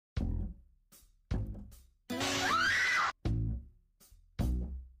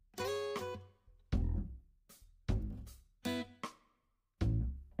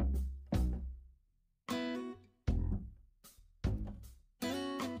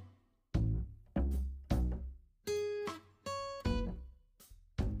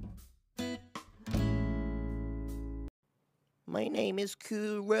My name is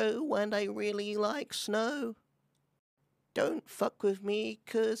Kuro and I really like snow. Don't fuck with me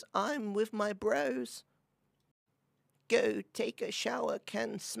 'cause I'm with my bros. Go take a shower,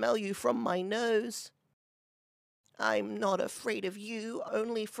 can smell you from my nose. I'm not afraid of you,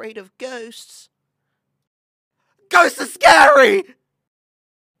 only afraid of ghosts. Ghosts are scary!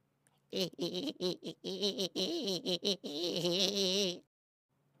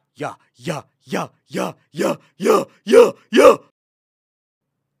 Yeah.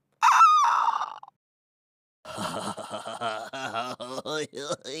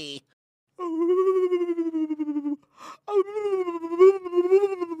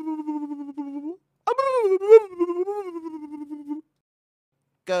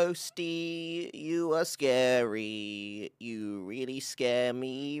 Ghosty, you are scary. You really scare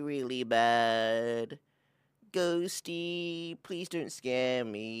me really bad. Ghosty, please don't scare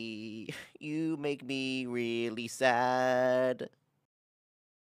me. You make me really sad.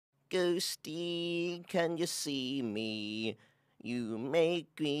 Ghosty, can you see me? You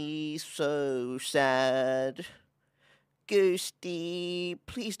make me so sad. Ghosty,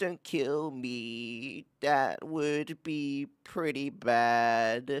 please don't kill me. That would be pretty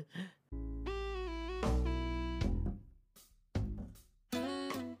bad.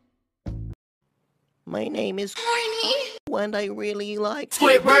 My name is Horny, and I really like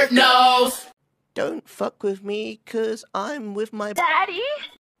Squidward knows. Don't fuck with me, 'cause I'm with my Daddy.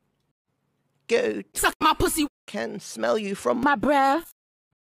 Go Suck my pussy. Can smell you from My breath.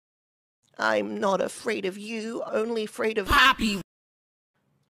 I'm not afraid of you, only afraid of Poppy.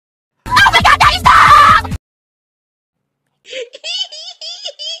 Oh my God, Daddy, stop!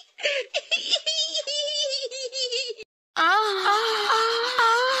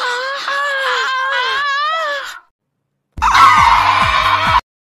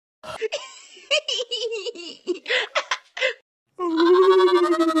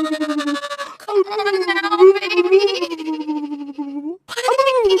 Come on now, baby. Put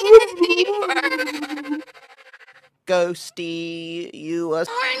it deeper. Ghosty, you are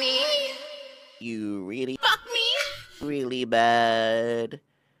Horny. You really Fuck me. really bad.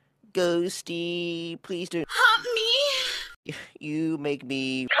 Ghosty, please don't Hump me. You make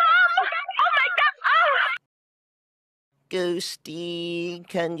me Oh my God. Ghosty,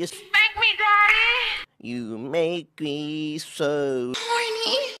 can you Spank me, Daddy. You make me so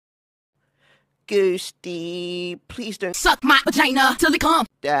Horny. Ghosty, please don't Suck my vagina till it come.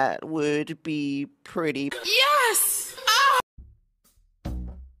 That would be pretty Yes.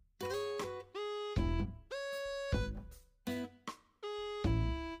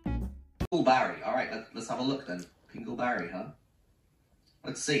 Barry. All right, let's have a look then. Barry, huh?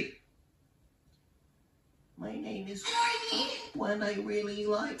 Let's see. My name is Horny, when I really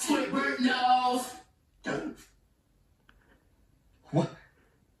like Squidward knows. Don't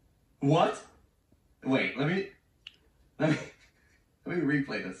What? Wait, let me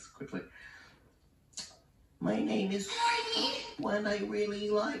replay this quickly. My name is Horny, when I really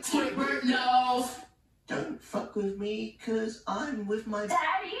like Squidward knows. Don't fuck with me, 'cause I'm with my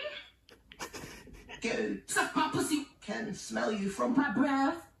Daddy. Go Suck my pussy. Can smell you from My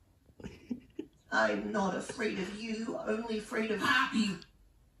breath. I'm not afraid of you, only afraid of Poppy.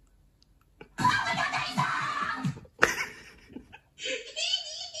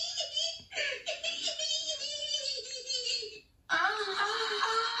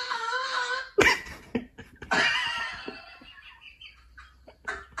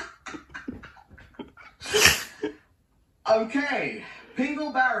 Okay,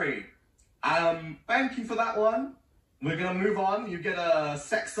 Barry. Thank you for that one. We're gonna move on. You get a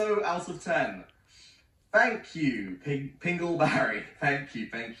sexo out of 10. Thank you, Barry. Thank you.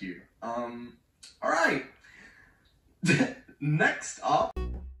 All right. Next up.